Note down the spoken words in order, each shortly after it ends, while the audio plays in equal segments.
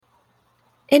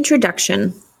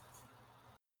Introduction.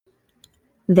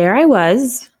 There I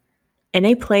was, in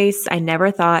a place I never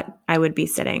thought I would be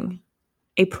sitting.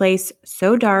 A place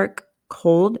so dark,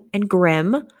 cold, and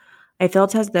grim, I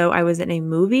felt as though I was in a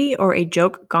movie or a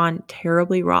joke gone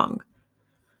terribly wrong.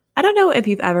 I don't know if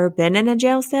you've ever been in a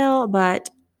jail cell, but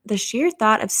the sheer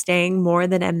thought of staying more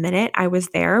than a minute I was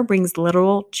there brings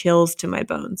literal chills to my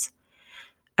bones.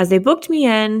 As they booked me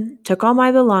in, took all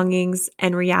my belongings,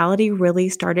 and reality really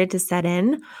started to set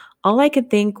in, all I could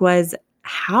think was,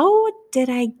 how did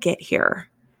I get here?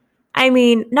 I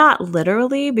mean, not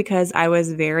literally, because I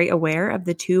was very aware of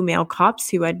the two male cops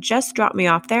who had just dropped me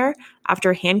off there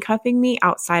after handcuffing me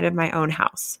outside of my own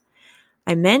house.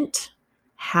 I meant,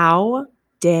 how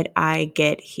did I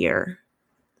get here?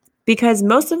 Because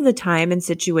most of the time in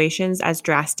situations as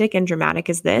drastic and dramatic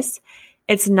as this,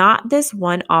 it's not this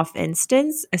one off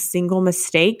instance, a single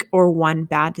mistake, or one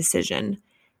bad decision.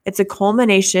 It's a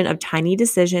culmination of tiny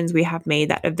decisions we have made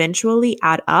that eventually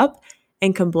add up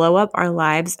and can blow up our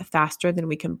lives faster than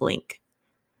we can blink.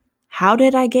 How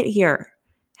did I get here?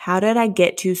 How did I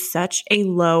get to such a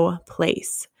low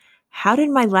place? How did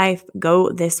my life go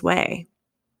this way?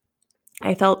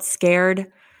 I felt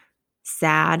scared,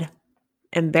 sad,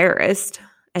 embarrassed,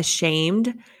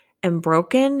 ashamed, and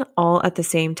broken all at the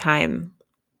same time.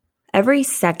 Every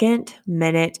second,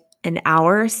 minute, and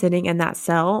hour sitting in that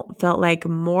cell felt like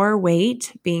more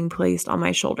weight being placed on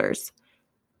my shoulders.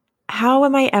 How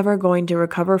am I ever going to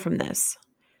recover from this?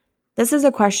 This is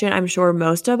a question I'm sure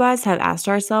most of us have asked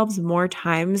ourselves more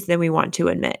times than we want to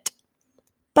admit.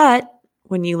 But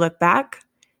when you look back,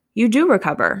 you do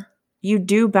recover. You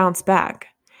do bounce back.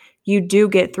 You do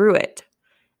get through it.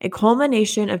 A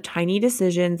culmination of tiny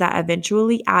decisions that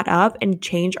eventually add up and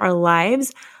change our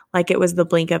lives like it was the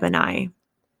blink of an eye.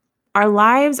 Our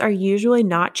lives are usually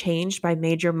not changed by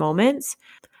major moments.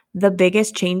 The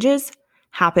biggest changes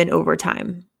happen over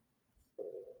time.